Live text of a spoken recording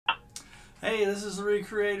Hey, this is the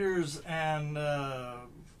Recreators and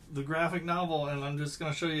the graphic novel, and I'm just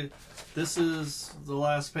going to show you. This is the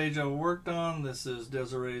last page I worked on. This is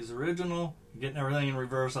Desiree's original. Getting everything in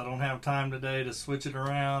reverse. I don't have time today to switch it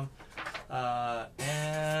around.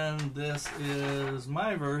 And this is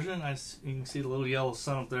my version. You can see the little yellow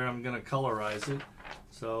sun up there. I'm going to colorize it.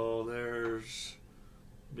 So there's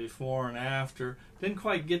before and after. Didn't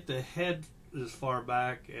quite get the head as far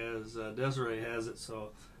back as Desiree has it,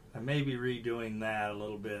 so I may be redoing that a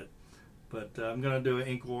little bit. But I'm going to do an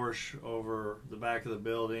ink wash over the back of the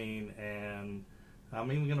building, and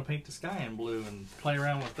I'm even going to paint the sky in blue and play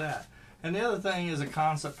around with that. And the other thing is a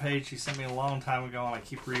concept page she sent me a long time ago, and I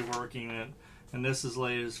keep reworking it. And this is the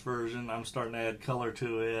latest version. I'm starting to add color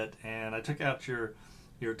to it. And I took out your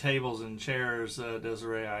tables and chairs,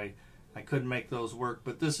 Desiree. I couldn't make those work,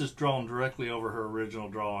 but this is drawn directly over her original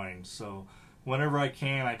drawing. So whenever I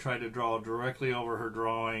can, I try to draw directly over her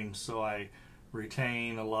drawing, so I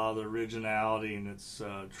retain a lot of the originality, and it's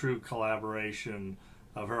true collaboration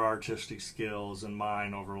of her artistic skills and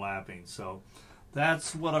mine overlapping. So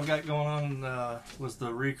that's what I've got going on with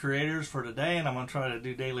the Recreators for today, and I'm going to try to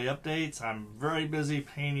do daily updates. I'm very busy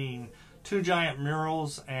painting 2 giant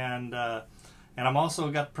murals, and I'm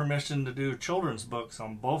also got permission to do children's books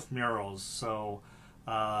on both murals. So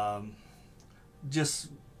just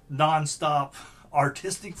non-stop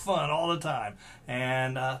artistic fun all the time.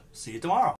 And see you tomorrow.